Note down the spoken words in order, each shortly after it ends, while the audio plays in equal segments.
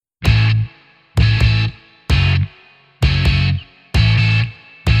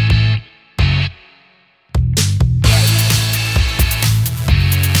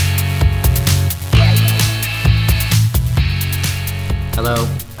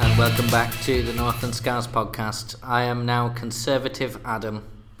and welcome back to the Northern Scars podcast. I am now Conservative Adam.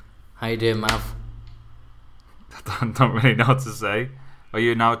 How you doing, Mav? I don't really know what to say. Are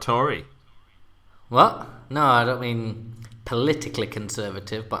you now a Tory? What? No, I don't mean politically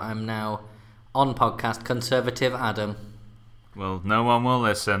conservative, but I'm now on podcast Conservative Adam. Well, no one will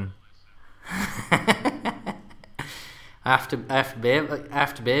listen. I have to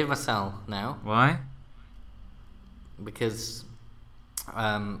behave myself now. Why? Because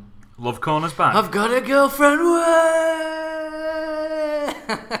Love Corner's back. I've got a girlfriend.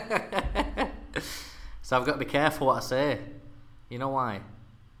 So I've got to be careful what I say. You know why?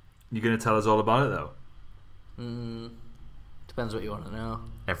 You're going to tell us all about it, though? Depends what you want to know.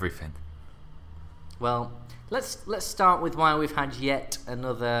 Everything. Well, let's start with why we've had yet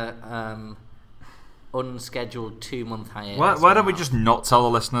another unscheduled 2-month hiatus. Why don't we just not tell the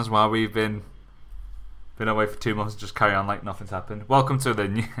listeners why we've been away for 2 months and just carry on like nothing's happened? Welcome to the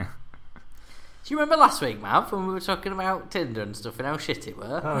new... Do you remember last week, Mav, when we were talking about Tinder and stuff and how shit it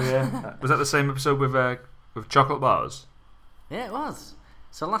were? Oh, yeah. Was that the same episode with chocolate bars? Yeah, it was.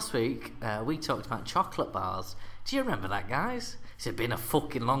 So last week, we talked about chocolate bars. Do you remember that, guys? It's been a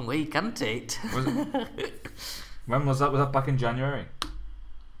fucking long week, hasn't it? When was that? Was that back in January?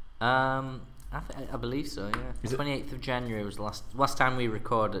 I believe so, yeah. The 28th of January was the last time we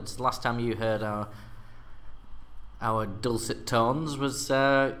recorded. It's the last time you heard our dulcet tones was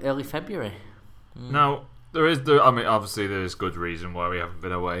early February. No, obviously there is good reason why we haven't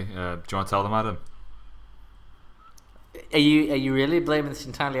been away. Do you want to tell them, Adam? Are you really blaming this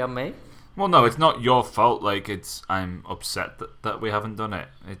entirely on me? Well, no, it's not your fault. I'm upset that we haven't done it.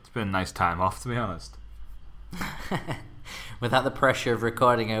 It's been a nice time off, to be honest. Without the pressure of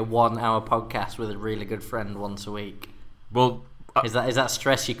recording a 1-hour podcast with a really good friend once a week. Well, is that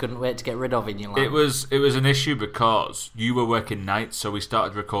stress you couldn't wait to get rid of in your life? It was an issue because you were working nights, so we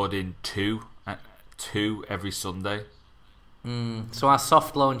started recording two every Sunday. So our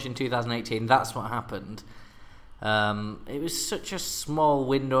soft launch in 2018, that's what happened. It was such a small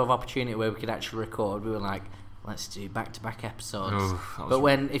window of opportunity where we could actually record. We were like, let's do back-to-back episodes.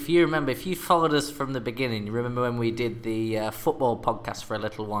 If you followed us from the beginning, you remember when we did the football podcast for a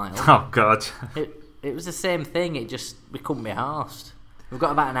little while? Oh, God. It was the same thing. We couldn't be arsed. We've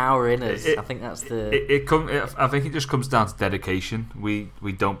got about an hour in us. I think that's the... I think it just comes down to dedication.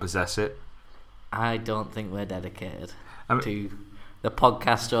 We don't possess it. I don't think we're dedicated to the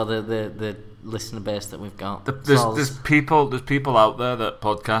podcast or the listener base that we've got. There's people out there that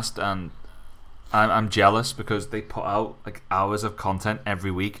podcast, and I'm jealous because they put out like hours of content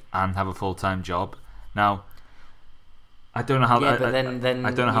every week and have a full-time job. Now, I don't know how. Yeah, but then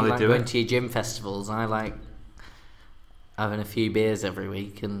I don't know how they do going it. To your gym festivals, I like having a few beers every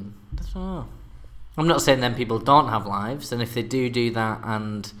week, and I don't know. I'm not saying then people don't have lives, and if they do that,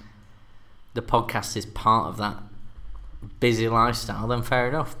 and the podcast is part of that busy lifestyle, then fair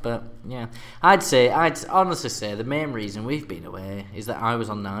enough. But yeah, I'd honestly say the main reason we've been away is that I was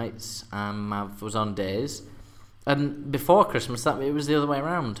on nights and Mav was on days. And before Christmas, it was the other way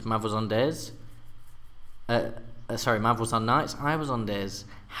around. Mav was on days. Mav was on nights. I was on days.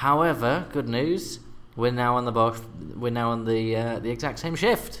 However, good news, we're now on the exact same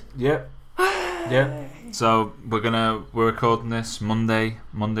shift. Yep. Yeah. So we're recording this Monday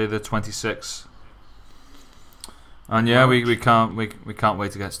the 26th. And yeah, we can't wait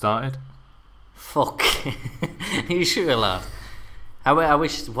to get started. Fuck. You sure, lad? I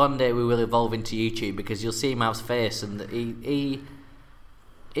wish one day we will evolve into YouTube, because you'll see Mav's face, and he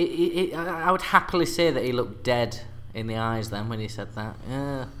I would happily say that he looked dead in the eyes then when he said that.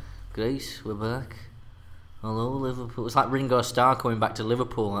 Yeah, Grace, we're back. Hello, Liverpool. It's like Ringo Starr coming back to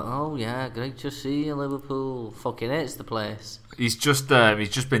Liverpool. Like, oh yeah, great to see you, Liverpool. Fucking hates the place. He's just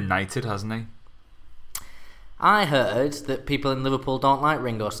been knighted, hasn't he? I heard that people in Liverpool don't like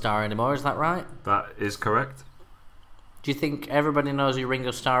Ringo Starr anymore. Is that right? That is correct. Do you think everybody knows who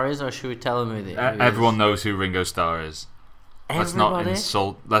Ringo Starr is, or should we tell them who everyone knows who Ringo Starr is? Everybody?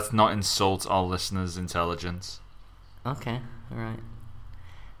 Let's not insult our listeners' intelligence. Okay, all right.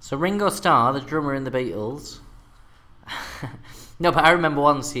 So Ringo Starr, the drummer in the Beatles. No, but I remember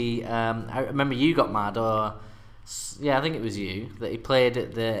once I remember you got mad, I think it was you, that he played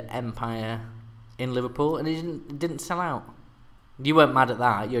at the Empire in Liverpool and he didn't sell out. You weren't mad at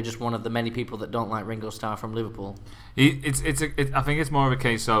that. You're just one of the many people that don't like Ringo Starr from Liverpool. I think it's more of a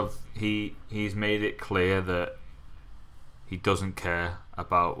case of he's made it clear that he doesn't care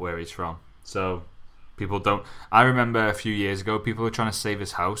about where he's from. So people don't. I remember a few years ago, people were trying to save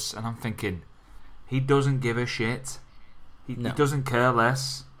his house, and I'm thinking, he doesn't give a shit. He doesn't care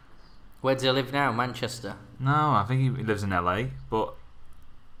less. Where does he live now? Manchester? No, I think he lives in LA. But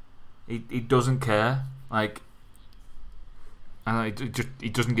He doesn't care. Like, he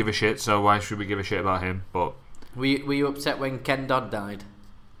doesn't give a shit. So why should we give a shit about him? But were you upset when Ken Dodd died?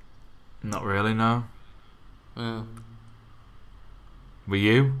 Not really. No. Oh. Were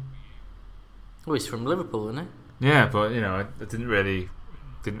you? Oh, he's from Liverpool, isn't he? Yeah, but I didn't really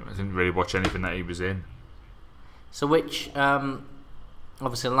watch anything that he was in. So which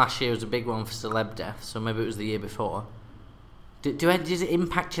obviously last year was a big one for celeb death, so maybe it was the year before. Did it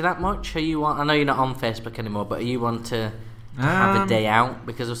impact you that much? I know you're not on Facebook anymore, but are you one to have a day out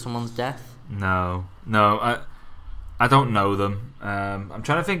because of someone's death? No, I don't know them. I'm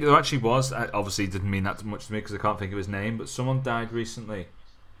trying to think. There actually was. Obviously, it didn't mean that much to me because I can't think of his name. But someone died recently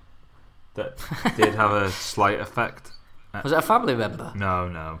that did have a slight effect. Was it a family member?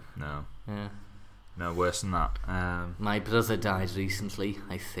 No. Yeah. No, worse than that. My brother died recently,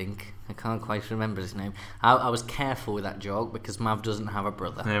 I think. I can't quite remember his name. I was careful with that joke because Mav doesn't have a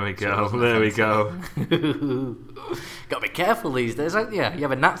brother. There we go. We go. Gotta be careful these days, don't you? You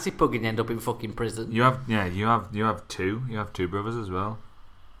have a Nazi pug and you end up in fucking prison. You have two. You have two brothers as well.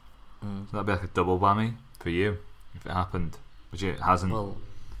 So that'd be like a double whammy for you if it happened, which it hasn't. Well,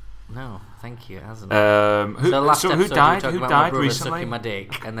 no, thank you, it hasn't. Who died? Who died recently? Sucking my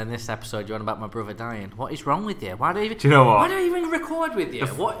dick, and then this episode you're on about my brother dying. What is wrong with you? Why do you even? Do you know what? Why do I even record with you?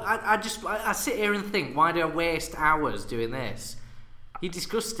 I sit here and think, why do I waste hours doing this? You're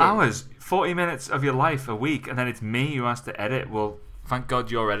disgusting. Hours, 40 minutes of your life a week, and then it's me who has to edit. Well, thank God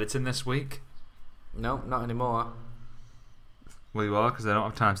you're editing this week. No, not anymore. Well, you are because I don't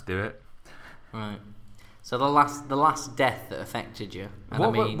have time to do it. Right. So the last death that affected you.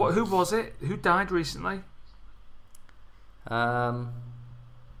 Who was it? Who died recently? No,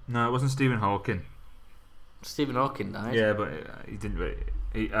 it wasn't Stephen Hawking. Stephen Hawking died. Yeah, but he didn't really.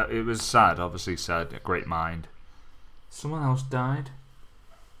 It was sad, obviously sad. A great mind. Someone else died.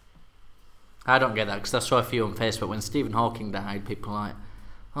 I don't get that because I saw a few on Facebook when Stephen Hawking died. People were like,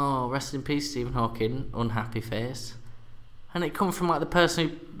 "Oh, rest in peace, Stephen Hawking." Unhappy face, and it come from like the person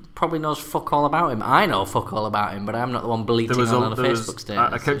who probably knows fuck all about him. I know fuck all about him, but I'm not the one bleating on a Facebook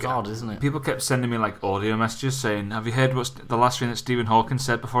status. It's odd, isn't it? People kept sending me like audio messages saying, "Have you heard what's the last thing that Stephen Hawking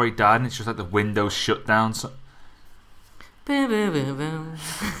said before he died?" And it's just like the windows shut down. So...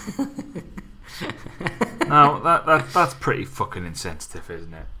 No, that's pretty fucking insensitive,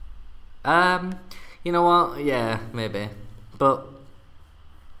 isn't it? You know what? Yeah, maybe, but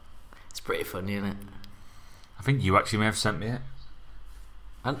it's pretty funny, isn't it? I think you actually may have sent me it.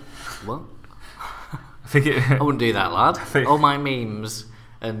 And what? I think I wouldn't do that, lad. All my memes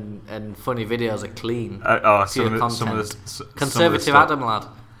and funny videos are clean. Some of the conservative Adam, lad.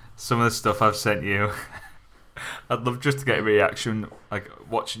 Some of the stuff I've sent you. I'd love just to get a reaction, like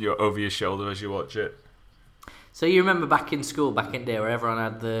watching you over your shoulder as you watch it. So you remember back in school, back in the day, where everyone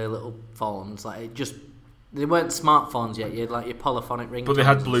had the little phones, like they weren't smartphones yet. You had like your polyphonic ringtones, but they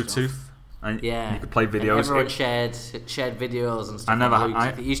had Bluetooth. And you could play videos. And everyone shared videos and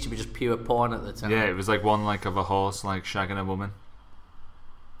stuff. It used to be just pure porn at the time. Yeah, it was like one like of a horse like shagging a woman.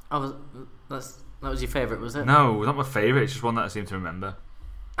 That was your favourite, was it? No, not my favourite. It's just one that I seem to remember.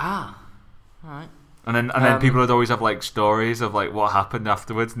 All right. And then people would always have like stories of like what happened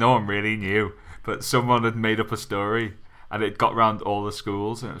afterwards. No one really knew, but someone had made up a story, and it got round all the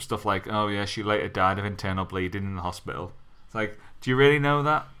schools, and it was stuff like, "Oh yeah, she later died of internal bleeding in the hospital." It's like, do you really know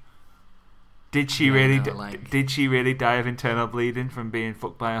that? Did she really die of internal bleeding from being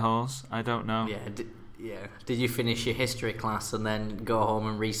fucked by a horse? I don't know. Yeah. Did you finish your history class and then go home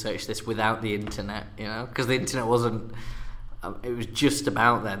and research this without the internet? You know, because the internet wasn't. It was just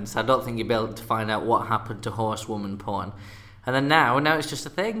about then, so I don't think you'd be able to find out what happened to horsewoman porn. And then now it's just a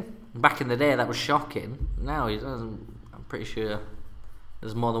thing. Back in the day, that was shocking. Now, I'm pretty sure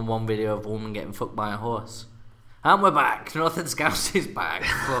there's more than one video of a woman getting fucked by a horse. And we're back. Northern Scouts is back.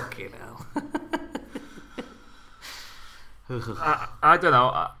 Fucking hell. I don't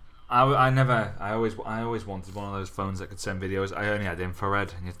know. I always wanted one of those phones that could send videos. I only had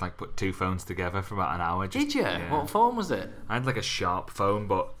infrared, and you had to like put two phones together for about an hour. Did you? Yeah. What phone was it? I had like a Sharp phone,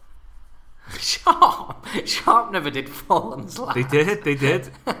 but Sharp never did phones. Lad. They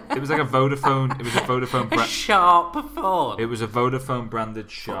did. It was like a Vodafone. It was a Vodafone. Sharp phone. It was a Vodafone branded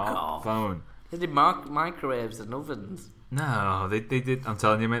Sharp phone. They did microwaves and ovens. No, they did. I'm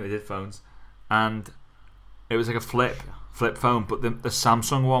telling you, mate, they did phones, and it was like a flip phone. But the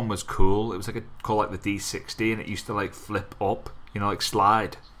Samsung one was cool. It was called the D60, and it used to like flip up, like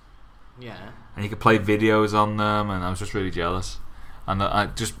slide. Yeah. And you could play videos on them, and I was just really jealous. And I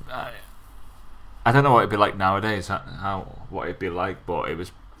don't know what it'd be like nowadays. What it'd be like, but it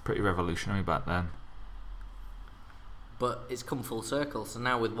was pretty revolutionary back then. But it's come full circle. So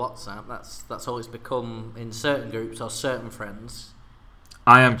now with WhatsApp, that's all it's become in certain groups or certain friends.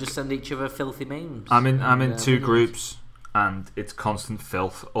 Just send each other filthy memes. I'm in two groups, and it's constant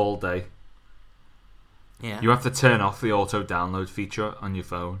filth all day. Yeah. You have to turn off the auto download feature on your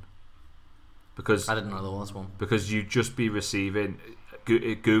phone because I didn't know there was one. Because you'd just be receiving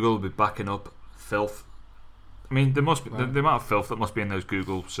Google will be backing up filth. I mean, there must be the amount of filth that must be in those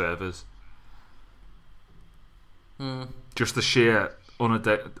Google servers. Just the sheer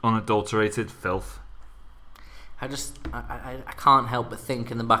unadulterated filth. I can't help but think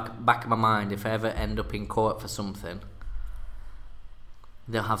in the back of my mind, if I ever end up in court for something,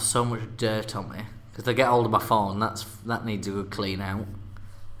 they'll have so much dirt on me because they'll get hold of my phone. That needs a good clean out.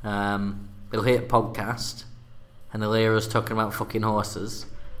 They'll hear a podcast and they'll hear us talking about fucking horses,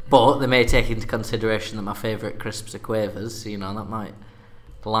 but they may take into consideration that my favourite crisps are Quavers. So, that might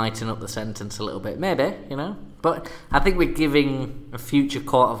lighten up the sentence a little bit, maybe, But I think we're giving a future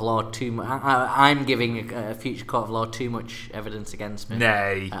court of law too much. I'm giving a future court of law too much evidence against me.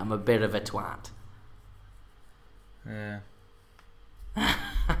 Nay. I'm a bit of a twat. Yeah.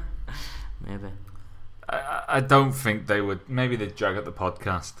 Maybe. I don't think they would. Maybe they'd drag up the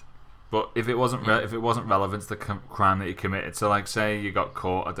podcast. But if it wasn't relevant to the crime that you committed, so like say you got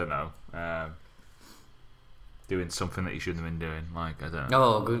caught, I don't know, doing something that you shouldn't have been doing, like I don't know.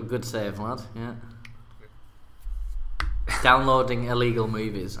 Oh, good save, lad. Yeah. Downloading illegal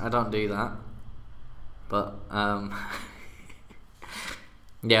movies. I don't do that. But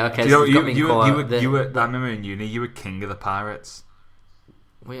yeah, okay. You were. I remember in uni, you were king of the pirates.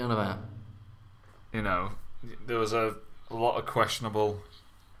 What are you on about? There was a lot of questionable.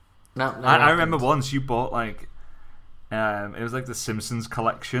 No, I remember once you bought like, it was like the Simpsons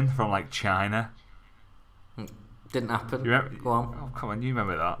collection from like China. Didn't happen. Go on. Oh come on, you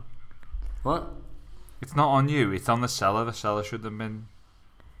remember that? What? It's not on you. It's on the seller. The seller should have been.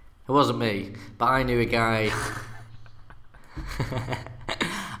 It wasn't me, but I knew a guy.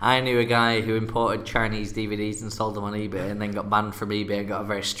 I knew a guy who imported Chinese DVDs and sold them on eBay, and then got banned from eBay and got a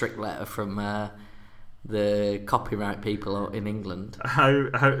very strict letter from the copyright people in England. I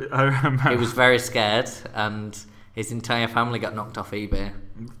remember. He was very scared, and his entire family got knocked off eBay.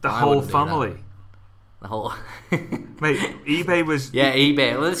 The whole family. The whole. Mate, eBay was. Yeah,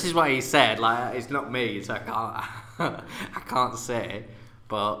 eBay. Well, this is what he said. Like, it's not me, so I can't say.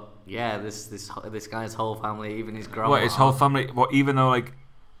 But yeah, this guy's whole family, even his grandma. What, his whole family? What, even though like,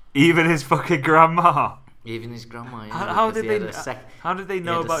 even his fucking grandma. Even his grandma. Yeah, how did they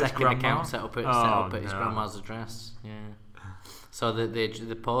know about his grandma? Account set up at his grandma's address. Yeah. So the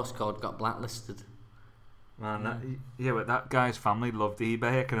postcode got blacklisted. Man, but that guy's family loved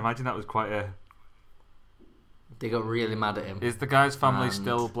eBay. I can imagine that was quite a. They got really mad at him. Is the guy's family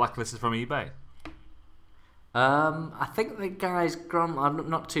still blacklisted from eBay? I think the guy's grandma. I'm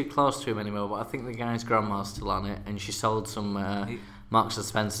not too close to him anymore, but I think the guy's grandma's still on it, and she sold some Marks and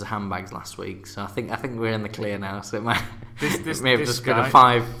Spencer's handbags last week. So I think we're in the clear now. So it might may have just been a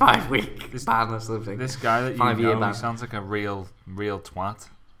 5 week ban or something. This guy that you know, he sounds like a real twat.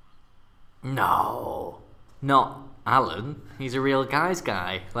 No, not Alan. He's a real guy's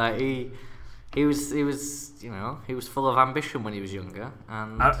guy. Like he was he was full of ambition when he was younger.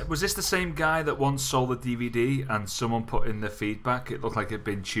 And was this the same guy that once sold a DVD and someone put in the feedback it looked like it'd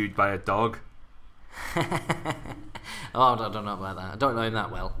been chewed by a dog? Oh, I don't know about that. I don't know him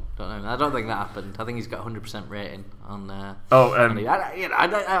that well. I don't think that happened. I think he's got 100% rating on.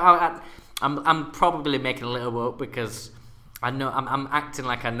 I'm probably making a little up because I know I'm acting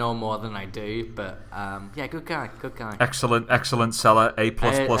like I know more than I do. But yeah, good guy. Excellent seller. A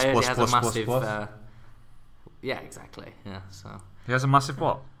plus. Yeah, exactly. Yeah, so he has a massive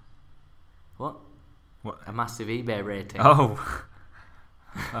what? What? A massive eBay rating. Oh.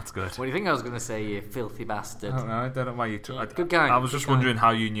 That's good. What do you think I was going to say, you filthy bastard? I don't know why you. Good guy. I was just wondering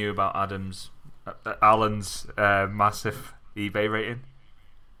how you knew about Alan's massive eBay rating.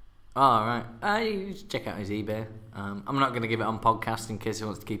 Oh, right. You just check out his eBay. I'm not going to give it on podcast in case he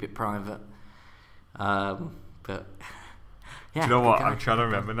wants to keep it private. But yeah. Do you know what? I'm trying to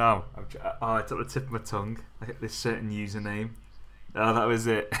remember now. It's at the tip of my tongue. I hit this certain username. Oh, that was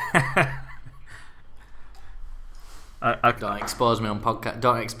it. Don't expose me on podcast.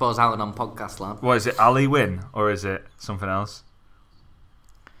 Don't expose Alan on podcast, lad. What is it? Ali Win or is it something else?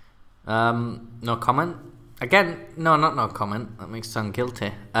 No comment. Again, no comment. That makes me sound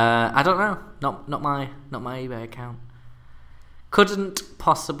guilty. I don't know. Not my eBay account. Couldn't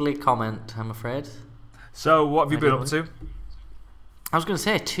possibly comment, I'm afraid. So what have you been up to? I was going to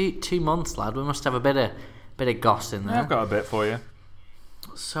say 2 months, lad. We must have a bit of goss in there. Yeah, I've got a bit for you.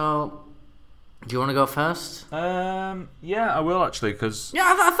 So Do you want to go first? Yeah, I will actually, because Yeah,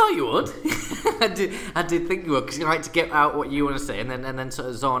 I thought you would. I did think you would, because you like to get out what you want to say, and then sort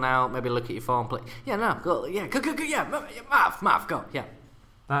of zone out, maybe look at your phone, play. Yeah, no, go, yeah, go, yeah, Marv, go, yeah.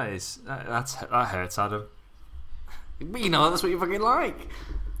 that hurts, Adam. But that's what you fucking like.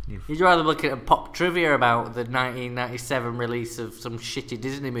 You'd rather look at a pop trivia about the 1997 release of some shitty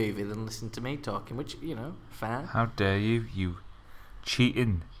Disney movie than listen to me talking, which, fair. How dare you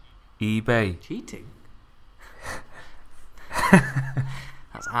cheating eBay. Cheating?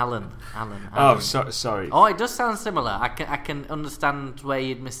 That's Alan. Oh, sorry. Oh, it does sound similar. I can understand where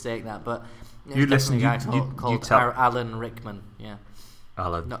you'd mistake that, but You listen. a guy called Alan Rickman. Yeah,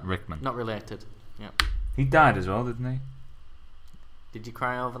 Alan Rickman. Not related. Yeah. He died as well, didn't he? Did you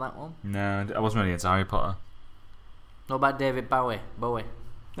cry over that one? No, I wasn't really into Harry Potter. What about David Bowie?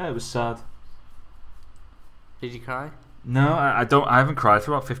 Yeah, it was sad. Did you cry? No, I don't. I haven't cried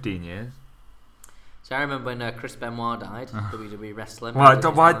for about 15 years. So I remember when Chris Benoit died, WWE wrestler.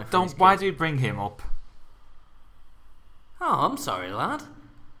 Why do you bring him up? Oh, I'm sorry, lad.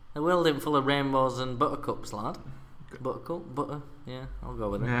 The world isn't full of rainbows and buttercups, lad. Butter. Yeah, I'll go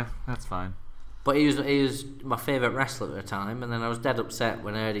with it. Yeah, that's fine. But he was my favourite wrestler at the time, and then I was dead upset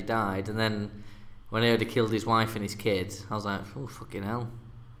when I heard he died, and then when I heard he killed his wife and his kids, I was like, oh, fucking hell.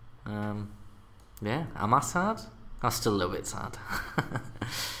 Yeah, am I sad? I'm still a little bit sad.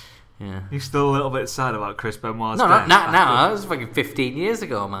 Yeah. You're still a little bit sad about Chris Benoit's death? No, not now. That was fucking 15 years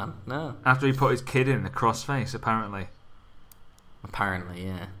ago, man. No. After he put his kid in the crossface, apparently. Apparently,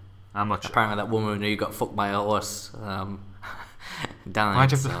 yeah. I'm not sure. Apparently that woman who got fucked by a horse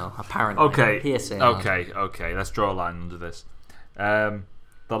died, so apparently. Okay, let's draw a line under this. The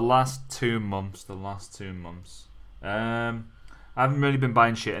last 2 months, I haven't really been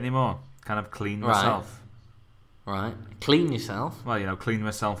buying shit anymore. Kind of clean myself. Right. Clean yourself? Well, clean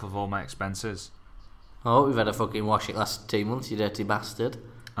myself of all my expenses. Oh, we've had a fucking wash it last 2 months, you dirty bastard.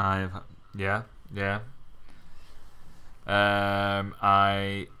 Yeah.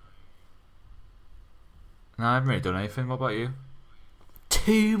 I haven't really done anything. What about you?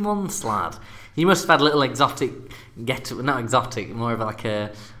 2 months, lad. You must have had a little exotic not exotic, more of like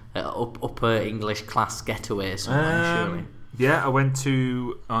a upper English class getaway somewhere, surely. Yeah, I went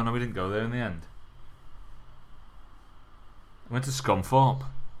to... Oh, no, we didn't go there in the end. I went to Scunthorpe.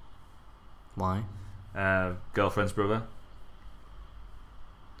 Why? Girlfriend's brother.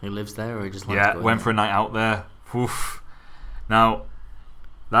 Who lives there, or he just went for a night out there. Oof. Now,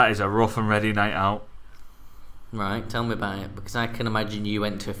 that is a rough and ready night out. Right, tell me about it, because I can imagine you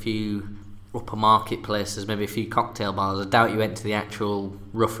went to a few upper market places, maybe a few cocktail bars. I doubt you went to the actual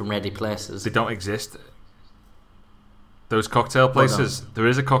rough and ready places. They don't exist. Those cocktail places, there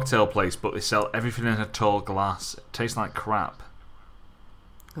is a cocktail place, but they sell everything in a tall glass. It tastes like crap.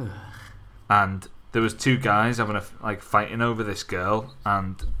 And there was 2 guys having fighting over this girl,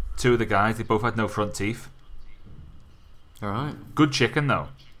 and 2 of the guys, they both had no front teeth. Alright. Good chicken though.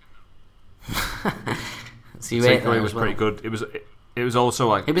 So you ate that was pretty good. It was also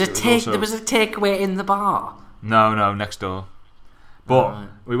like there was a takeaway in the bar. No, next door. But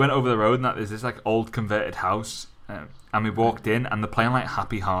we went over the road and there's this old converted house, and we walked in and they're playing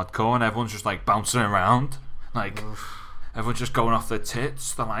happy hardcore and everyone's just bouncing around, everyone's just going off their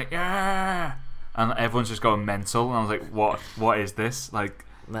tits. They're like, yeah, and everyone's just going mental. And I was like, what is this?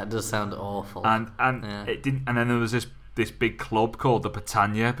 That does sound awful. And it didn't. And then there was this big club called the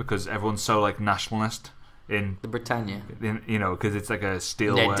Britannia, because everyone's so nationalist. In the Britannia, because it's like a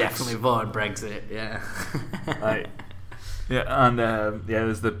steel. They definitely voted Brexit. Yeah. Yeah, and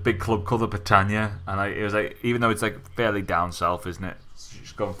there's the big club called the Britannia, and it was even though it's fairly down south, isn't it?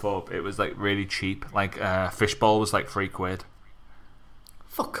 Just going up, it was really cheap. Fishbowl was £3.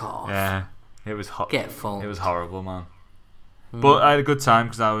 Fuck off. Yeah, it was Get full. It was horrible, man. But I had a good time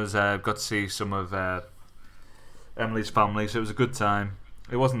because I was got to see some of Emily's family, so it was a good time.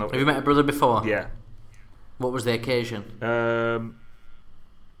 It wasn't. Have you met her brother before? Yeah. What was the occasion?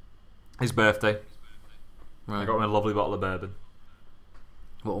 His birthday. Right. I got him a lovely bottle of bourbon.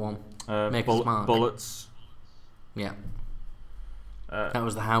 What one? Bullets. Yeah. That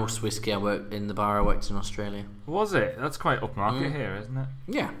was the house whiskey I worked in the bar I worked in Australia. Was it? That's quite upmarket here, isn't it?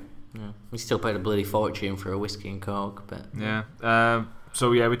 Yeah. We still paid a bloody fortune for a whiskey and coke, but yeah.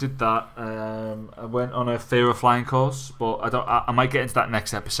 So yeah, we did that. I went on a fear of flying course, but I might get into that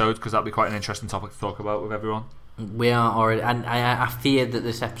next episode because that'll be quite an interesting topic to talk about with everyone. We are already, and I feared that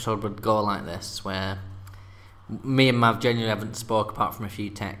this episode would go like this, where me and Mav genuinely haven't spoke apart from a few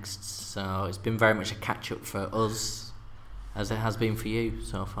texts, so it's been very much a catch up for us, as it has been for you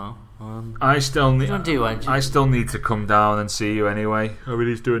so far. I still need to come down and see you anyway. I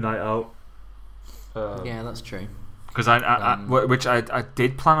really need to do a night out. Yeah, that's true. Because which I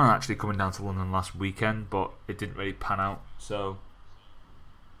did plan on actually coming down to London last weekend, but it didn't really pan out. So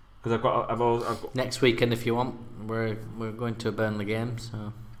because I've got next weekend if you want, we're going to a Burnley game,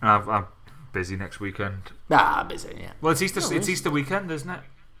 so I'm busy next weekend. Busy, yeah. Well, it's Easter. It's Easter weekend, isn't it?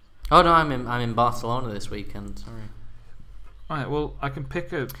 Oh no, I'm in Barcelona this weekend. Sorry. All right. Well, I can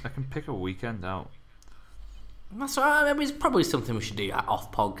pick a weekend out. That's all right. I mean, it's probably something we should do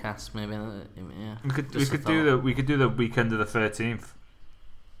off podcast, maybe. Yeah. We could do the weekend of the 13th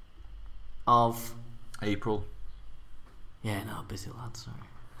of April. Yeah, no, busy lad. Sorry.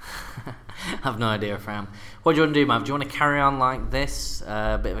 I have no idea if I am. What do you want to do, Mav? Do you want to carry on like this,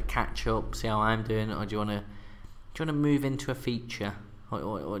 a bit of a catch up, see how I'm doing, or do you want to move into a feature?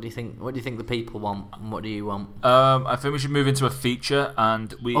 What do you think? What do you think the people want, and what do you want? I think we should move into a feature,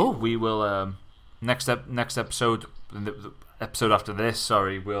 and we will next episode, the episode after this.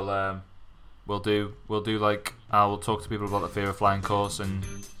 Sorry, we'll do like we'll talk to people about the Fear of Flying course, and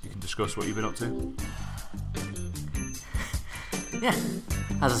you can discuss what you've been up to. Yeah,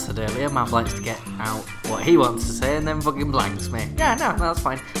 as I said earlier, Mav likes to get out what he wants to say and then fucking blanks me. Yeah, no, that's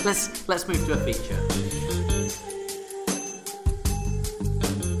fine. Let's move to a feature.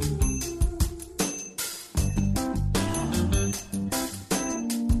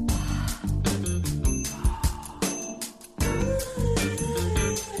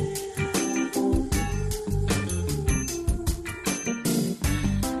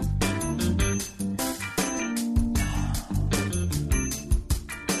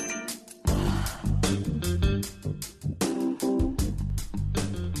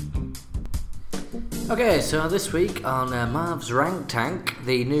 Okay, so this week on Marv's Rank Tank,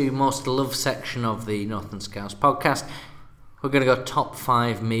 the new most loved section of the Northern Scouts podcast, we're going to go top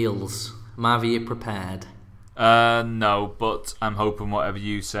 5 meals. Marv, are you prepared? No, but I'm hoping whatever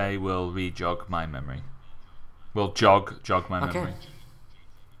you say will re-jog my memory. Will jog my memory.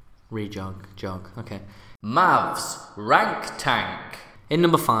 Jog. Okay. Marv's Rank Tank. In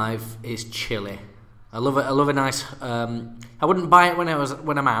number 5 is chili. I love it. I love a nice. I wouldn't buy it when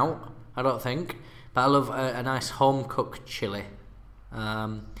I'm out. I don't think. But I love a nice home-cooked chilli.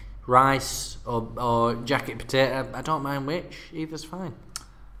 Rice or jacket potato, I don't mind which. Either's fine.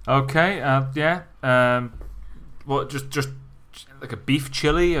 Okay, yeah. What, just like a beef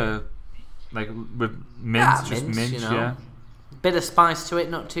chilli? Like with mint? Just mint, you know. Yeah. Bit of spice to it,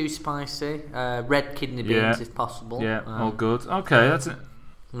 not too spicy. Red kidney beans if possible. Yeah, all good. Okay, that's it.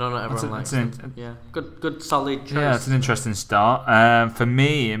 No, not everyone likes it. Yeah, good, solid choice. Yeah, it's an interesting start. For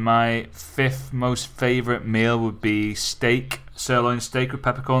me, my 5th most favourite meal would be sirloin steak with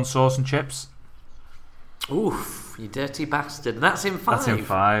peppercorn sauce and chips. Oof, you dirty bastard. And that's in 5. That's in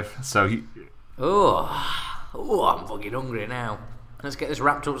 5. So, I'm fucking hungry now. Let's get this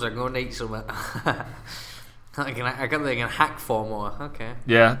wrapped up so I can go and eat something. I can hack 4 more. Okay.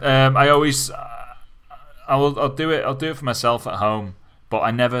 Yeah, I'll do it for myself at home. But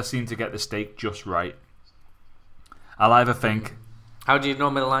I never seem to get the steak just right. I'll either think... How do you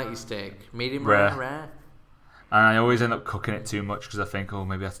normally like your steak? Medium rare? And I always end up cooking it too much because I think,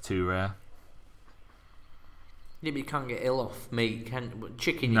 maybe that's too rare. Yeah, but you can't get ill off meat.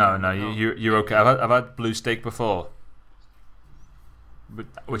 Chicken? You're okay. I've had blue steak before,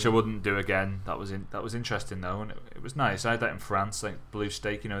 which I wouldn't do again. That was interesting though, and it was nice. I had that in France, like blue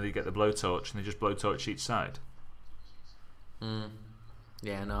steak. You know, they get the blowtorch and they just blowtorch each side.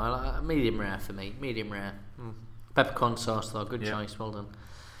 Yeah, no, I like medium rare for me. Medium rare. Peppercorn sauce though, good choice, well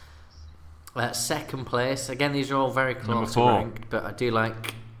done. Second place, again these are all very close to ranked, but I do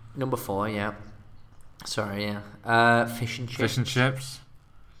like number 4, yeah. Sorry, yeah. Fish and chips. Fish and chips.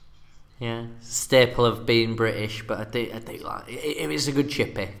 Yeah, staple of being British, but I do like it was a good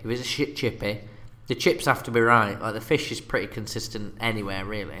chippy. It was a shit chippy. The chips have to be right. Like the fish is pretty consistent anywhere,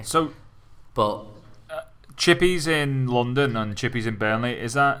 really. So, but chippies in London and chippies in Burnley,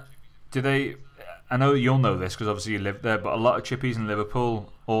 I know you'll know this because obviously you live there, but a lot of chippies in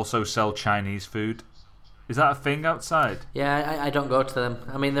Liverpool also sell Chinese food. Is that a thing outside? Yeah, I don't go to them.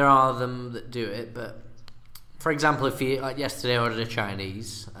 I mean, there are them that do it, but for example, if you, like yesterday, I ordered a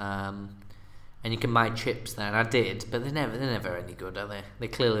Chinese, and you can buy chips there, and I did, but they're never any good, are they? They're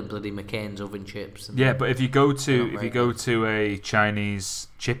clearly bloody McCain's oven chips. Yeah, but if you go to a Chinese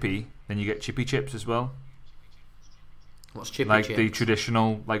chippy, then you get chippy chips as well. What's chippy like chips? The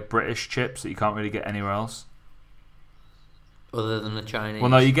traditional British chips that you can't really get anywhere else. Other than the Chinese?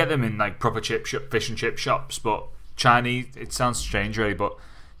 Well, no, you get them in proper fish and chip shops, but Chinese, it sounds strange really, but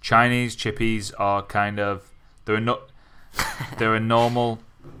Chinese chippies are kind of, they're a normal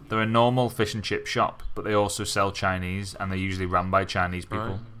fish and chip shop, but they also sell Chinese, and they're usually run by Chinese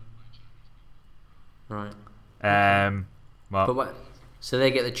people. Right. Well, But what? So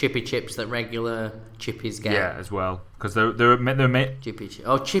they get the chippy chips that regular chippies get. yeah, as well, because they're made. Chippy chips.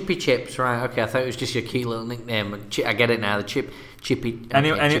 Oh, chippy chips. Right. Okay. I thought it was just your cute little nickname. I get it now. The chippy. Okay, chippy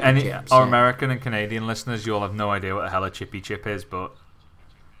chips, Our yeah. American and Canadian listeners, you'll have no idea what the hell a chippy chip is, but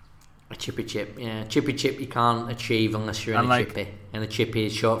A chippy chip. Yeah, chippy chip you can't achieve unless you're in And a like- chippy, and a chippy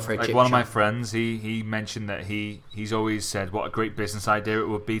is short for a like chip one of shop. my friends, he mentioned that he's always said what a great business idea it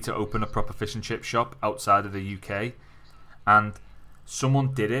would be to open a proper fish and chip shop outside of the UK, and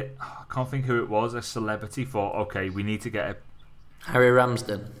someone did it. I can't think who it was. A celebrity thought, okay, we need to get a Harry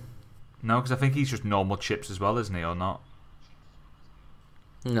Ramsden. no, because I think he's just normal chips as well, isn't he, or not?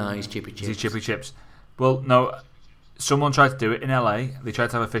 No, he's chippy chips. Is he chippy chips? Well, no. Someone tried to do it in LA. They tried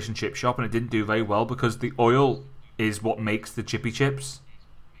to have a fish and chip shop, and it didn't do very well because the oil is what makes the chippy chips,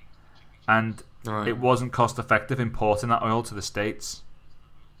 and Right. it wasn't cost effective importing that oil to the States.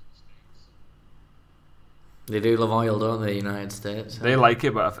 They do love oil, don't they, the United States? They like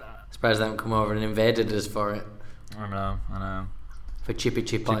it, but Surprised they haven't come over and invaded us for it. I know. For chippy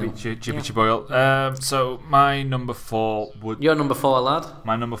chip oil. Chippy chip oil. So my number 4 would. You're number 4, lad.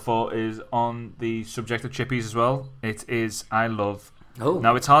 My number 4 is on the subject of chippies as well. It is I love. Oh.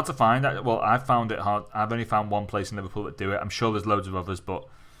 Now it's hard to find. Well, I found it hard. I've only found one place in Liverpool that do it. I'm sure there's loads of others, but.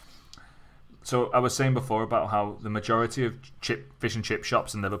 So I was saying before about how the majority of fish and chip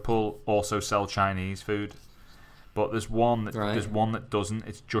shops in Liverpool also sell Chinese food, but there's one that doesn't.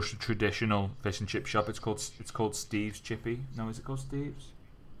 It's just a traditional fish and chip shop. It's called Steve's Chippy. No, is it called Steve's?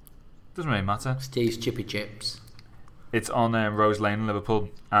 Doesn't really matter. Steve's chippy chips. It's on Rose Lane in Liverpool,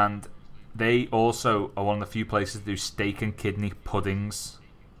 and they also are one of the few places that do steak and kidney puddings,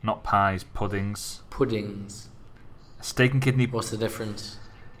 not pies, puddings. Puddings. Steak and kidney. What's the difference?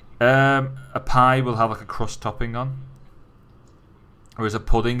 A pie will have like a crust topping on, whereas a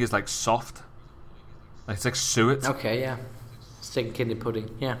pudding is like soft. Like it's like suet. Okay, yeah. Steak and kidney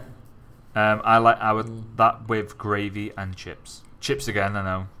pudding, yeah. I would that with gravy and chips. Chips again, I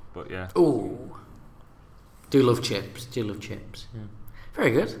know, but yeah. Ooh. Do love chips. Yeah.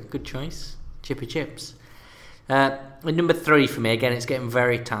 Very good. Good choice. Chippy chips. And number 3 for me, again, it's getting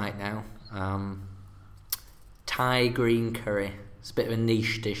very tight now. Thai green curry. It's a bit of a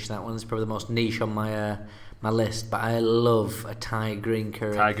niche dish, that one. It's probably the most niche on my my list, but I love a Thai green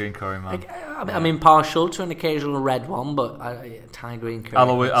curry. Thai green curry, man. I'm impartial to an occasional red one, but Thai green curry.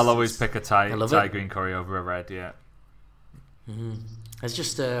 I'll always pick a Thai it. green curry over a red, yeah. There's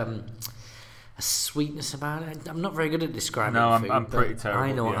just a sweetness about it. I'm not very good at describing food. I'm pretty but terrible.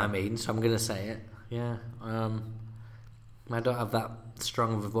 I know what yeah. I mean, so I'm going to say it. Yeah. I don't have that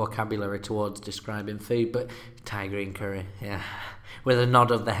strong of a vocabulary towards describing food, but Thai green curry, yeah. With a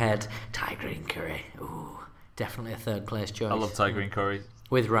nod of the head, Thai green curry. Ooh, definitely a third place choice. I love Thai green curry.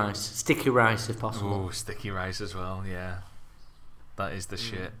 With rice. Sticky rice if possible. Ooh, sticky rice as well, yeah. That is the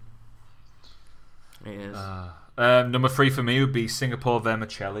shit. It is. Number 3 for me would be Singapore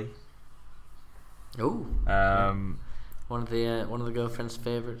vermicelli. Ooh. One of the girlfriend's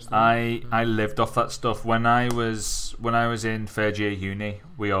favourites. I lived off that stuff when I was in third year uni.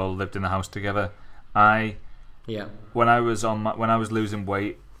 We all lived in the house together. When I was losing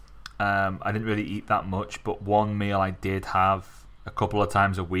weight, I didn't really eat that much. But one meal I did have a couple of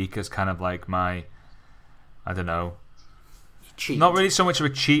times a week as kind of like my, I don't know, cheat. Not really so much of a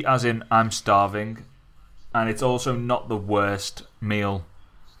cheat as in I'm starving, and it's also not the worst meal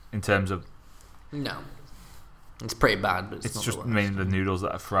in terms of. No. It's pretty bad, but it's not just the worst. mainly the noodles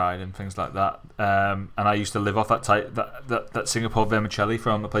that are fried and things like that. And I used to live off that Singapore vermicelli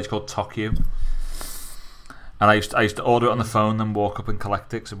from a place called Tokyo. And I used to order it on the phone, then walk up and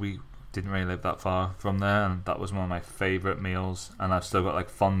collect it. So we didn't really live that far from there, and that was one of my favourite meals. And I've still got like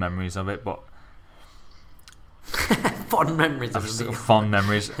fond memories of it. But fond memories. I've still got fond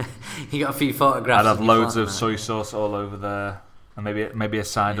memories. You got a few photographs. I'd have loads of soy sauce all over there, and maybe a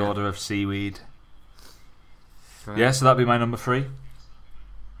side order of seaweed. Right. Yeah, so that'd be my number 3.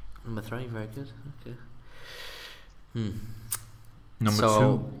 Number 3, very good. Okay. Number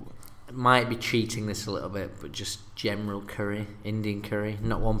 2. Might be cheating this a little bit, but just general curry, Indian curry,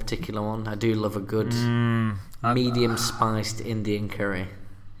 not one particular one. I do love a good medium spiced Indian curry.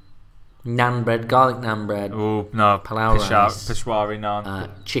 Naan bread, garlic naan bread. Oh no, palau rice, Peshwari naan.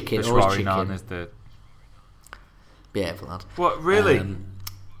 Chicken, Peshwari always chicken. naan is the. Yeah, lad. What really?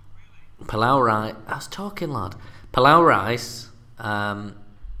 Palau rice. I was talking, lad. Palau rice.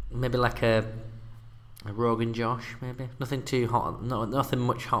 Maybe like a Rogan Josh, maybe nothing too hot. Nothing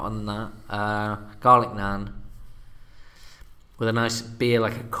much hotter than that. Garlic naan with a nice beer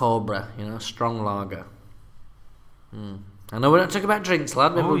like a Cobra, strong lager. I know we're not talking about drinks,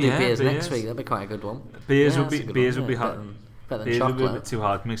 lad. Maybe we'll do beers next week. That'd be quite a good one. Beers Yeah, would be that's a good beers one, would be yeah. hard. Better than Beers would be a chocolate. bit too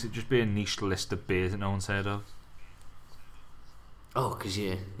hard. Makes it just be a niche list of beers that no one's heard of. Oh, because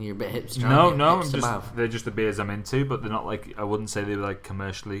you're a bit hipster. No, aren't you? no, Hipster they're just the beers I'm into, but they're not like, I wouldn't say they're like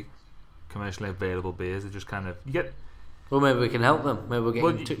commercially available beers. They're just kind of, you get. Well, maybe we can help them. Maybe we'll get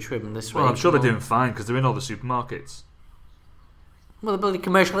Well, in touch with them this week. Well, I'm sure they're doing fine because they're in all the supermarkets. Well, they're bloody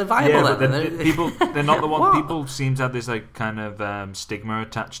commercially viable. Yeah, but then. then they're not the one. What? People seem to have this like kind of stigma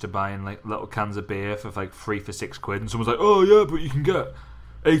attached to buying like little cans of beer for like £3 for £6, and someone's like, "Oh yeah, but you can get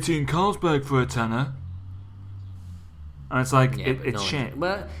 18 Carlsberg for a tenner," and it's like Yeah, it's shit.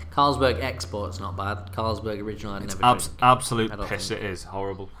 Well, Carlsberg Export's not bad. Carlsberg Original, I'd never drink. Absolute I don't piss. think. It is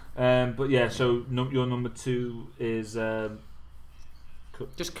horrible. But yeah, so your number 2 is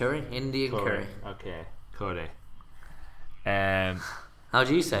Just curry, Indian curry. Okay, curry. How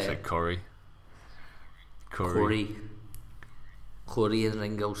do you say It's it? like curry. Curry and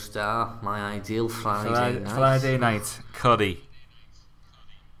Ringo Starr, my ideal Friday night. Friday night curry.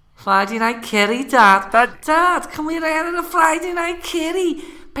 Friday night curry, Dad. Dad, can we have a Friday night curry?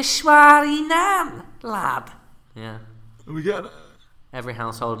 Peshwari naan, lad. Yeah. Are we getting? Every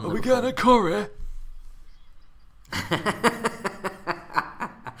household in Are we Liverpool. getting a curry?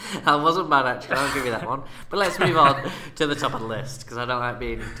 That wasn't bad, actually. I'll give you that one. But let's move on to the top of the list, because I don't like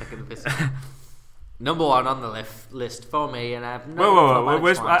being taken the piss. Number 1 on the list for me, and I've Whoa.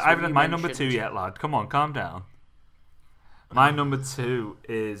 I haven't had my number 2 yet, lad. Come on, calm down. My number 2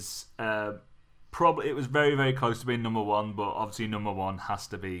 is probably, it was very, very close to being number 1, but obviously number 1 has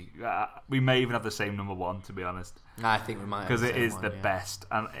to be. We may even have the same number 1, to be honest. I think we might have Because the it same is one, the best.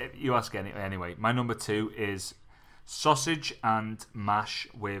 And you ask anyway. My number 2 is sausage and mash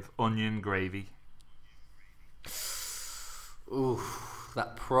with onion gravy. Ooh,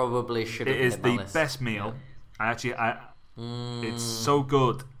 that probably should have It been is on my the list. best meal. It's so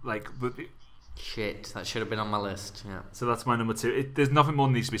good. Like, Shit, that should have been on my list. Yeah. so that's my number 2. There's nothing more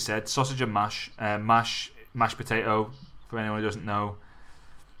that needs to be said. Sausage and mash, mashed potato. For anyone who doesn't know,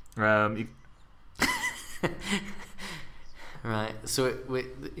 Right, so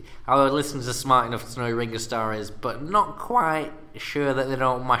our listeners are smart enough to know who Ringo Starr is, but not quite sure that they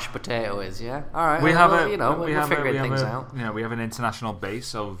know what mashed potato is. Yeah, all right. we're figuring things out. Yeah, we have an international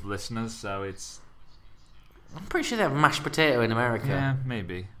base of listeners, so it's I'm pretty sure they have mashed potato in America. yeah,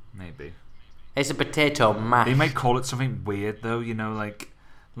 maybe. It's a potato mash. They might call it something weird though, you know, like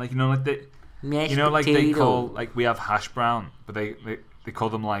they, Mashed like they potato. call like we have hash brown, but they call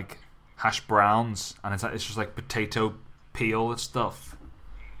them like hash browns, and it's just like potato peel and stuff.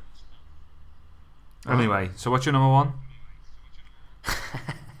 Anyway, so what's your number 1?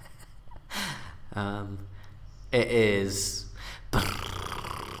 It is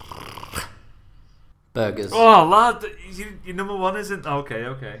burgers. Oh, lad, your number 1 isn't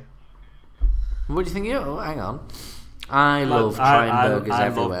okay. What do you think? Hang on. I love trying burgers I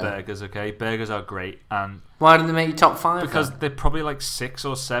everywhere. love burgers. Okay, burgers are great, and Why didn't they make your top 5? because then? they're probably like 6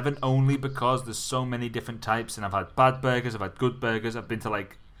 or 7, only because there's so many different types, and I've had bad burgers, I've had good burgers, I've been to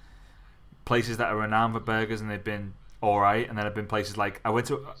like places that are renowned for burgers, and they've been alright, and then I've been places like I went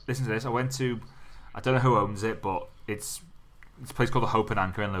to I don't know who owns it, but it's a place called the Hope and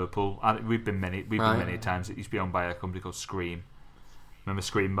Anchor in Liverpool, and we've been many times. It used to be owned by a company called Scream. Remember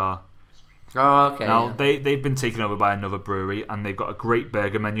Scream Bar? Oh, okay. Now yeah. they've been taken over by another brewery, and they've got a great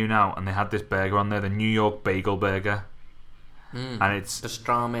burger menu now, and they had this burger on there, the New York Bagel Burger, and it's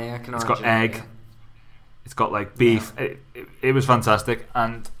pastrami. I can got imagine, egg, yeah. it's got like beef. Yeah. It was fantastic,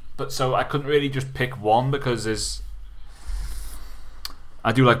 but so I couldn't really just pick one because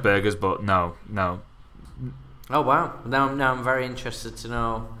I do like burgers, but no. Oh wow! Now I'm very interested to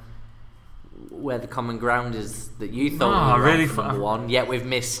know where the common ground is that you thought we were really on for number 1. Yet we've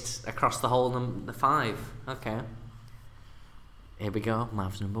missed across the whole the 5. Okay. Here we go.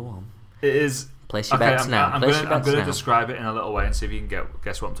 Mav's number 1. It is. Place your Okay, bets now. I'm Place your going bets to now. describe it in a little way and see if you can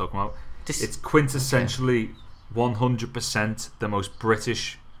guess what I'm talking about. This- It's quintessentially 100% the most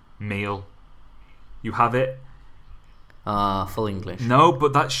British meal. You have it. Full English. No,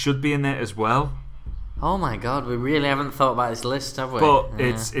 but that should be in there as well. Oh my god, we really haven't thought about this list, have we? But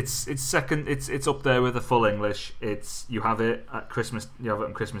Yeah. it's second. It's up there with the full English. You have it at Christmas. You have it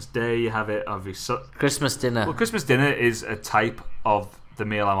on Christmas Day. You have it every. Christmas dinner. Well, Christmas dinner is a type of the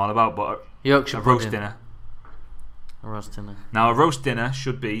meal I'm on about, but Yorkshire a roast pudding. dinner. A roast dinner. Now, a roast dinner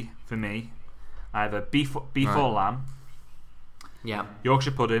should be for me either beef Right. or lamb, Yeah. Yorkshire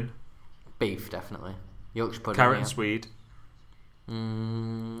pudding, Beef, definitely. Yorkshire pudding. carrot yeah. and swede,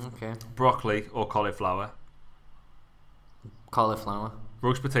 Okay. broccoli or cauliflower, Cauliflower.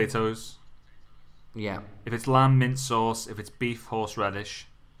 roast potatoes, Yeah. If it's lamb mint sauce, if it's beef horseradish.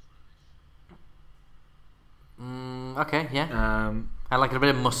 Okay, yeah. I like a bit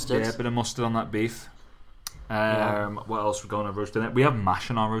of mustard. Yeah, a bit of mustard on that beef. Yeah. What else we got on our roast dinner? We have mash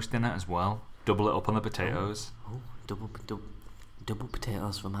on our roast dinner as well. Double it up on the potatoes. Oh, double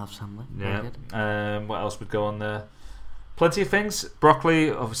potatoes from Mav's family. Yeah. What else would go on there? Plenty of things.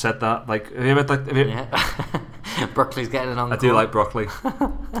 Broccoli. I've said that. Like, have you ever like? Yeah. Broccoli's getting an encore. I do like broccoli.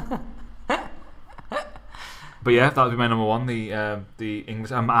 But yeah, that would be my number one. The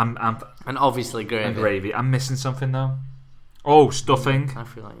English. I'm and obviously gravy. And gravy. I'm missing something though. Oh, stuffing. I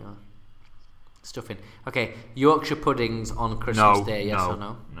feel like you're stuffing. Okay, Yorkshire puddings on Christmas Day. Yes or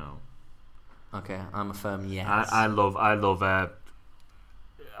no? No. Okay, I'm a firm yes. I love. I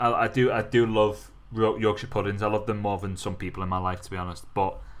do love Yorkshire puddings. I love them more than some people in my life, to be honest.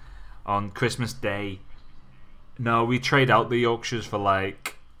 But on Christmas Day, no, we trade out the Yorkshires for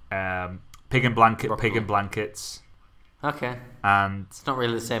like pig and blankets. Okay. And it's not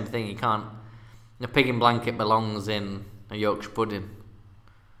really the same thing. You can't. A pig and blanket belongs in a Yorkshire pudding.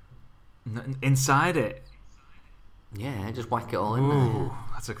 Inside it. Yeah, just whack it all in there.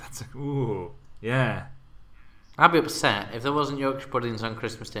 That's a ooh. Yeah. I'd be upset if there wasn't Yorkshire puddings on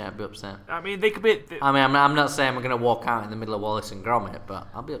Christmas Day. I'd be upset. I mean, they could be. I'm not saying we're going to walk out in the middle of Wallace and Gromit, but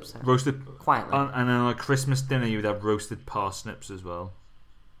I'll be upset. Roasted quietly. And then on a Christmas dinner, you would have roasted parsnips as well.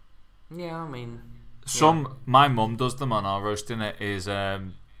 Yeah, I mean, my mum does them on our roast dinner is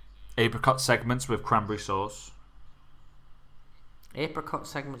apricot segments with cranberry sauce. Apricot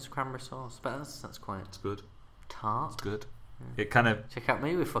segments with cranberry sauce, but that's quite. It's good. Tart. It's good. Yeah. It kind of. Check out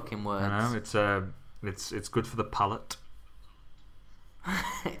me with fucking words. I know it's good for the palate.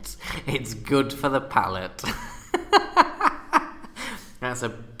 it's good for the palate. That's a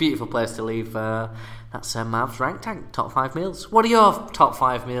beautiful place to leave. That's Mav's Rank Tank top 5 meals. What are your top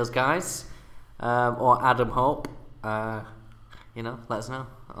 5 meals, guys? Or Adam Hope? Let us know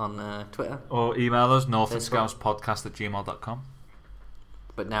on Twitter or email us northandscousepodcast@gmail.com.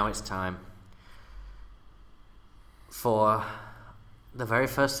 But now it's time for the very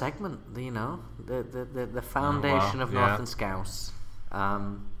first segment. The foundation of North and Scouse.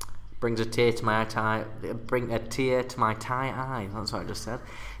 Brings a tear to my eye. Bring a tear to my eye. That's what I just said.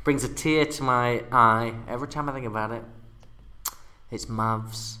 Brings a tear to my eye every time I think about it. It's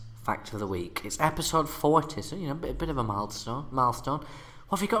Mav's Fact of the Week. It's episode 40, so a bit of a milestone.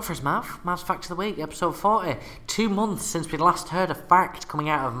 What have you got for us, Mav? Mav's Fact of the Week, episode 40. 2 months since we last heard a fact coming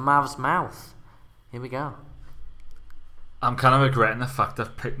out of Mav's mouth. Here we go. I'm kind of regretting the fact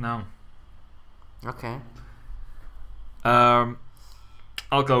I've picked now. Okay. I'll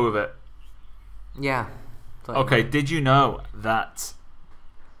go with it. Yeah. Okay, did you know that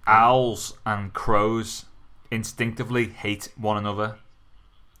owls and crows instinctively hate one another?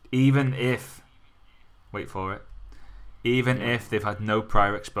 Even if... Wait for it. Even if they've had no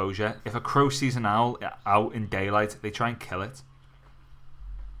prior exposure. If a crow sees an owl out in daylight, they try and kill it.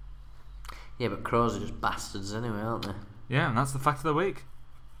 Yeah, but crows are just bastards anyway, aren't they? Yeah, and that's the fact of the week.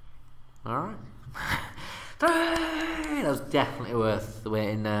 Alright. That was definitely worth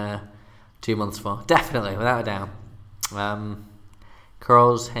waiting 2 months for. Definitely, without a doubt.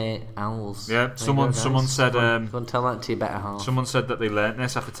 Crows hate owls. Yeah, someone said... Go and tell that to your better half. Someone said that they learnt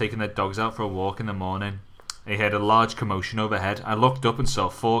this after taking their dogs out for a walk in the morning. They heard a large commotion overhead. I looked up and saw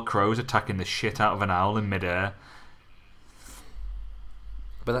 4 crows attacking the shit out of an owl in midair.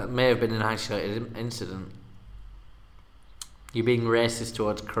 But that may have been an isolated incident. You being racist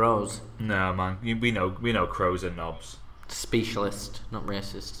towards crows? No, man. We know crows are knobs. Specialist, not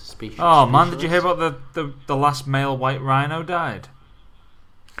racist. Specialist. Oh man, did you hear about the last male white rhino died?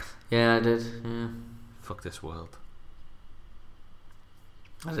 Yeah, I did. Yeah. Fuck this world.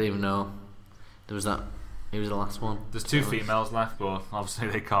 I didn't even know there was that. He was the last one. There's 2 females left, but obviously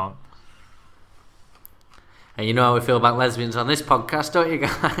they can't. And you know how we feel about lesbians on this podcast, don't you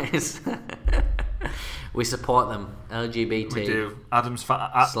guys? We support them. LGBT. We do. Adam's /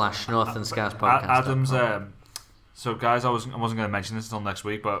 North and Scouse podcast. Adam's. So guys, I wasn't going to mention this until next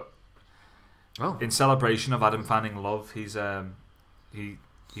week, but in celebration of Adam finding love, he's he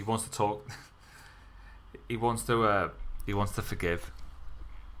wants to talk. he wants to forgive.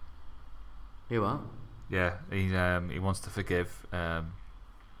 You what? Yeah, he wants to forgive a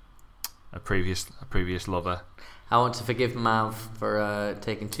previous lover. I want to forgive Mav for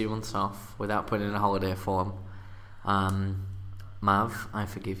taking 2 months off without putting in a holiday form. Mav, I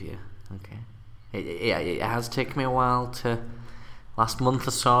forgive you. Okay. It has taken me a while to... Last month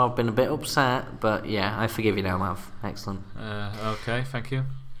or so, I've been a bit upset, but yeah, I forgive you now, Mav. Excellent. Okay, thank you.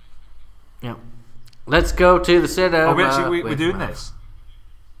 Yeah. Let's go to the cinema. Oh, we're doing Mav. this.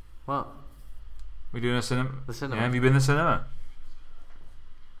 What? We're doing a cinema. The cinema. Yeah, have you been to the cinema?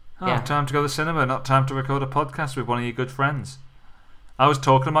 Oh, Yeah. Time to go to the cinema, not time to record a podcast with one of your good friends. I was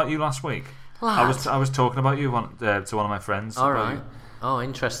talking about you last week. Lad. I was talking about you to one of my friends. All right. Oh,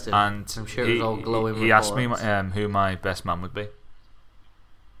 interesting. And I'm sure it was all glowing. He asked me who my best man would be.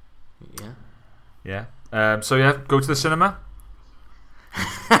 Yeah. Yeah. So yeah, go to the cinema.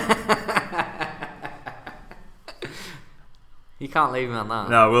 You can't leave me on that.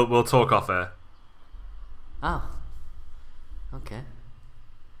 No, we'll talk off air. Oh. Okay.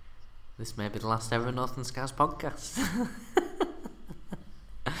 This may be the last ever Northern Scars podcast.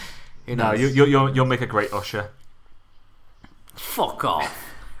 Who No, knows? you'll make a great usher. Fuck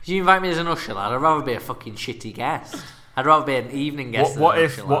off. If you invite me as an usher, lad, I'd rather be a fucking shitty guest. I'd rather be an evening guest than an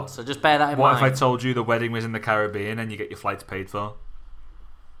usher, lad. So just bear that in mind. What if I told you the wedding was in the Caribbean and you get your flights paid for?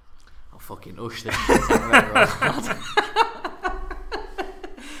 I'll fucking ush this shit out of everyone, lad.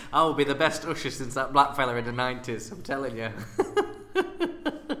 I will be the best usher since that black fella in the 90s, I'm telling you.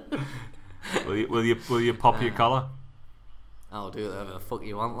 Will you pop your collar? I'll do whatever the fuck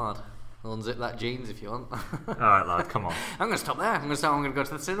you want, lad. I'll unzip that jeans if you want. Alright, lad, come on. I'm going to stop there. I'm going to go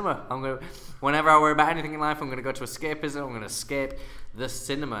to the cinema. Whenever I worry about anything in life, I'm going to go to escapism. I'm going to escape the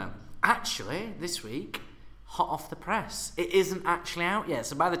cinema. Actually, this week, hot off the press, it isn't actually out yet.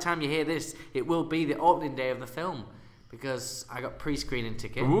 So by the time you hear this, it will be the opening day of the film. Because I got pre-screening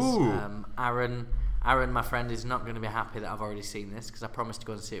tickets. Ooh. Aaron, my friend, is not going to be happy that I've already seen this because I promised to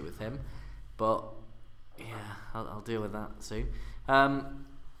go and see it with him. But yeah, I'll deal with that soon.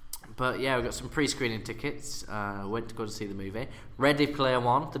 But yeah, we got some pre-screening tickets. Went to go to see the movie. Ready Player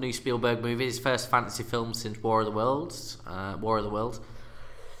One, the new Spielberg movie, his first fantasy film since War of the Worlds.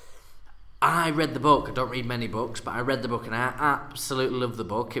 I read the book. I don't read many books, but I read the book and I absolutely love the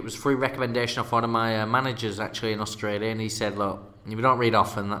book. It was through recommendation of one of my managers actually in Australia, and he said, look, if you don't read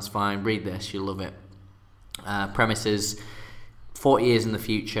often, that's fine. Read this, you'll love it. Premises, 40 years in the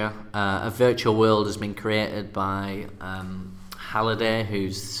future, a virtual world has been created by Halliday,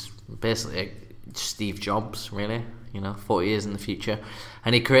 who's basically Steve Jobs, really, 40 years in the future.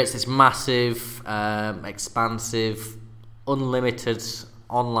 And he creates this massive, expansive, unlimited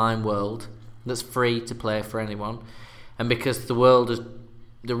online world that's free to play for anyone, and because the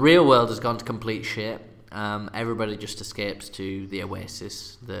real world has gone to complete shit, everybody just escapes to the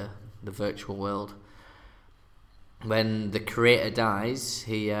Oasis, the virtual world. When the creator dies,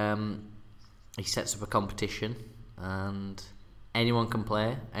 he sets up a competition, and anyone can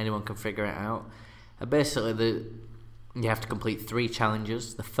play, anyone can figure it out. And basically, you have to complete 3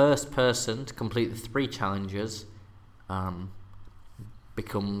 challenges. The first person to complete the 3 challenges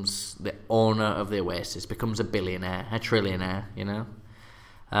becomes the owner of the Oasis, becomes a billionaire, a trillionaire,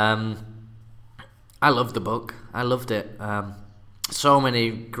 I loved the book. I loved it. So many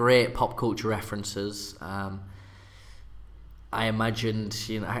great pop culture references. I imagined,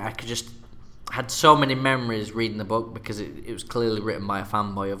 I could just had so many memories reading the book because it was clearly written by a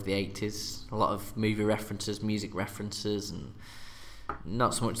fanboy of the 80s. A lot of movie references, music references, and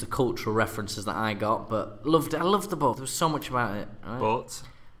not so much the cultural references that I got, but I loved the book. There was so much about it. Right? But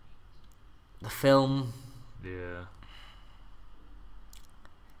the film, yeah,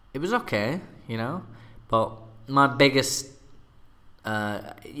 it was okay, but my biggest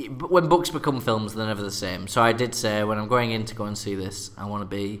when books become films, they're never the same. So I did say, when I'm going in to go and see this, I want to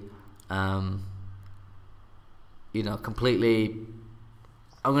be completely,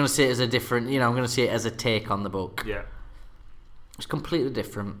 I'm going to see it as a different, I'm going to see it as a take on the book. Yeah. It's completely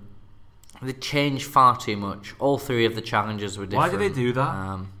different. They changed far too much. All 3 of the challenges were different. Why did they do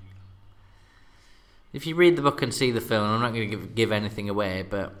that? If you read the book and see the film, I'm not going to give anything away,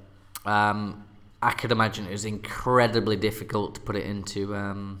 but I could imagine it was incredibly difficult to put it into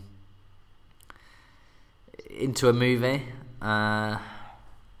a movie. And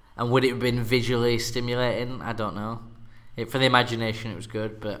would it have been visually stimulating? I don't know. For the imagination, it was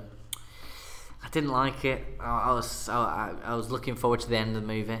good, but I didn't like it. I was looking forward to the end of the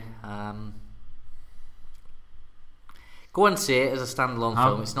movie. Go and see it as a standalone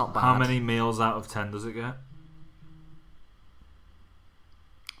film. It's not bad. How many meals out of 10 does it get?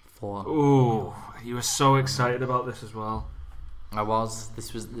 4. Ooh, you were so excited about this as well. I was.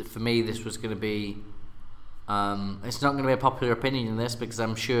 For me, this was going to be. It's not going to be a popular opinion in this because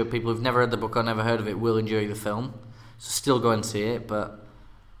I'm sure people who've never read the book or never heard of it will enjoy the film. So still go and see it, but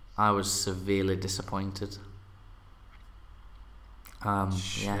I was severely disappointed.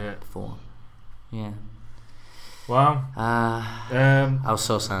 Yeah, 4. Yeah. Wow. I was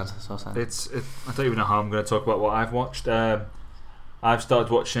so sad. So sad. I don't even know how I'm going to talk about what I've watched. I've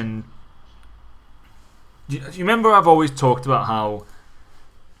started watching. Do you remember I've always talked about how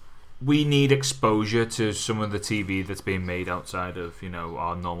we need exposure to some of the TV that's being made outside of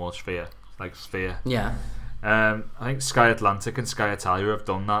our normal sphere. Yeah. I think Sky Atlantic and Sky Italia have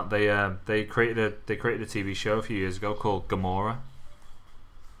done that. They created a TV show a few years ago called Gomorrah.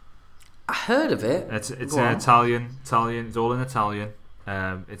 I heard of it. It's an Italian. It's all in Italian.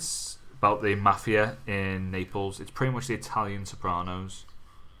 It's about the mafia in Naples. It's pretty much the Italian Sopranos.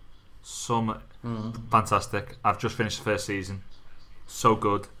 Fantastic. I've just finished the first season. So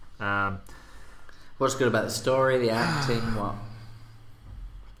good. What's good about the story, the acting, what?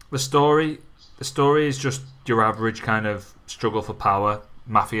 The story is just your average kind of struggle for power,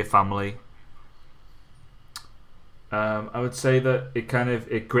 mafia family. I would say that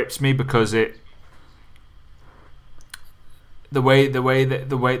it grips me because the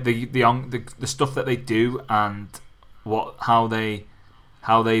stuff that they do and how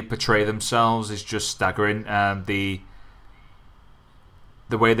they portray themselves is just staggering.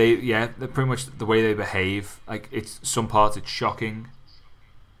 The way pretty much the way they behave, like some parts it's shocking.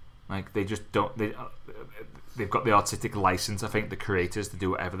 Like they just don't. They've got the artistic license, I think, the creators, to do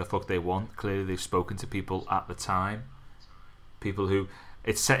whatever the fuck they want. Clearly, they've spoken to people at the time. People who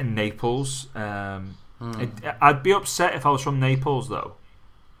it's set in Naples. I'd be upset if I was from Naples, though.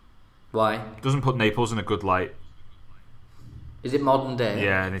 Why? It doesn't put Naples in a good light. Is it modern day?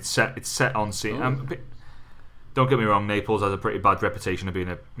 Yeah, and it's set on scene. Don't get me wrong, Naples has a pretty bad reputation of being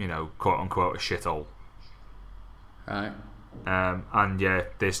a quote unquote a shithole. Right. And yeah,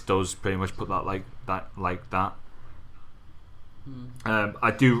 this does pretty much put that like that.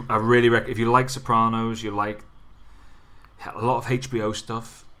 I really reckon if you like Sopranos, you like a lot of HBO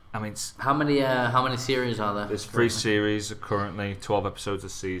stuff. I mean, how many series are there? There's 3 series currently, 12 episodes a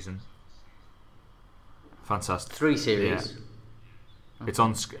season. Fantastic. 3 series. Yeah. It's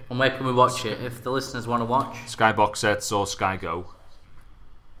on. And where can we watch it? If the listeners want to watch, Sky Box Sets or Sky Go.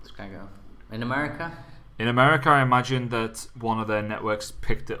 Sky Go. In America? In America, I imagine that one of their networks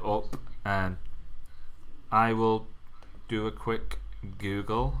picked it up, and I will do a quick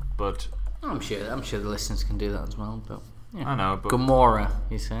Google. But I'm sure the listeners can do that as well. But yeah. I know. But Gomorrah,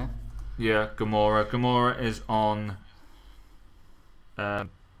 you say? Yeah, Gomorrah. Gomorrah is on.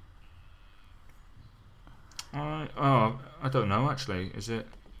 I don't know actually. Is it?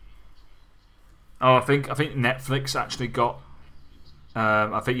 Oh, I think Netflix actually got.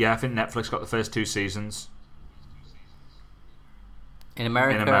 I think Netflix got the first 2 seasons. In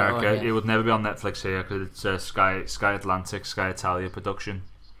America. It would never be on Netflix here because it's Sky Atlantic, Sky Italia production.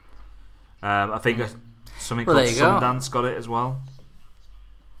 I think something called Sundance got it as well.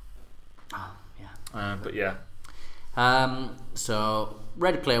 Oh, yeah. But yeah. So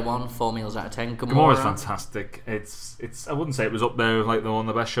Ready Player One, 4 meals out of 10. Gomorrah's fantastic. It's. I wouldn't say it was up there with like one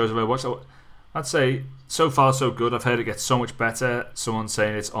of the best shows I've ever watched. I'd say so far so good. I've heard it gets so much better. Someone's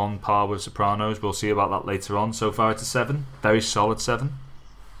saying it's on par with Sopranos. We'll see about that later on. So far it's a 7, very solid 7.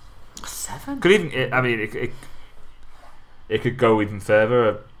 7? Could even. It could go even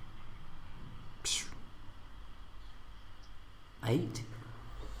further. 8.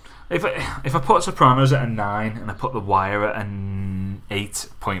 If I put Sopranos at a 9 and I put The Wire at an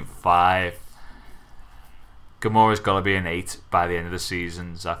 8.5, Gomorrah's got to be an 8 by the end of the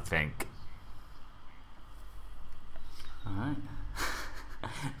seasons, I think. Alright.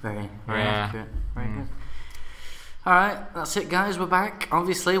 Very accurate. Very good. Alright, that's it, guys. We're back.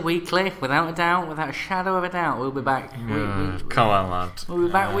 Obviously, weekly, without a doubt, without a shadow of a doubt. We'll be back. Come on, lad. We'll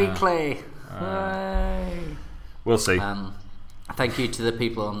be back weekly. We'll see. Thank you to the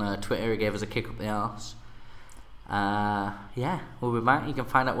people on Twitter who gave us a kick up the arse. We'll be back. You can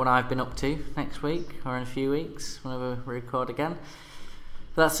find out what I've been up to next week or in a few weeks whenever we record again.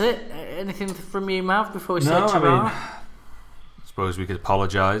 That's it. Anything from you, Mav, before we say ta-ra? I suppose we could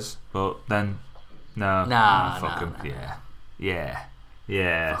apologise, but then no. Fuck them. Yeah.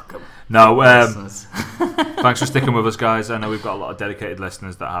 Fuck 'em. No. Thanks for sticking with us, guys. I know we've got a lot of dedicated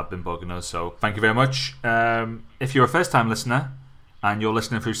listeners that have been bugging us, so thank you very much. If you're a first-time listener and you're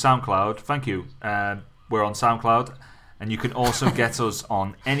listening through SoundCloud, thank you. We're on SoundCloud, and you can also get us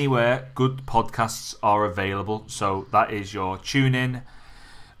on anywhere good podcasts are available. So that is your TuneIn,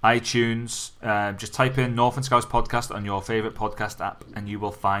 iTunes. Just type in North and Scouts Podcast on your favourite podcast app, and you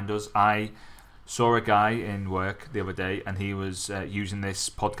will find us. I saw a guy in work the other day, and he was using this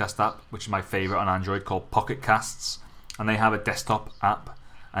podcast app, which is my favourite on Android, called Pocket Casts, and they have a desktop app.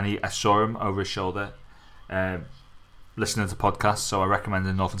 And I saw him over his shoulder listening to podcasts, so I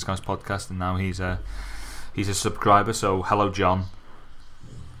recommended North and Scouts Podcast, and now he's a subscriber. So hello, John.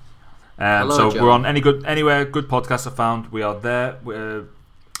 Hello, John. We're on anywhere good podcasts are found. We are there. We're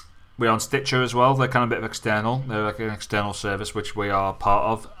We're on Stitcher as well. They're kind of a bit of external. They're like an external service which we are part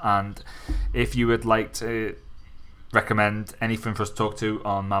of. And if you would like to recommend anything for us to talk to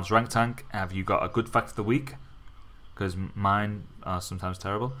on Mav's Rank Tank, have you got a good fact of the week? Because mine are sometimes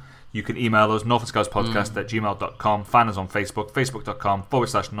terrible. You can email us, northernscoutspodcast@gmail.com. Find us on Facebook,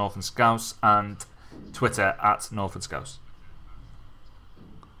 facebook.com/northernscouts, and Twitter @northernscouts.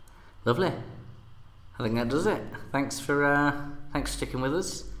 Lovely. I think that does it. Thanks for sticking with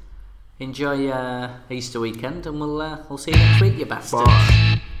us. Enjoy Easter weekend, and we'll see you next week, you bastards.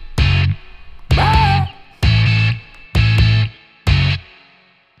 Bye.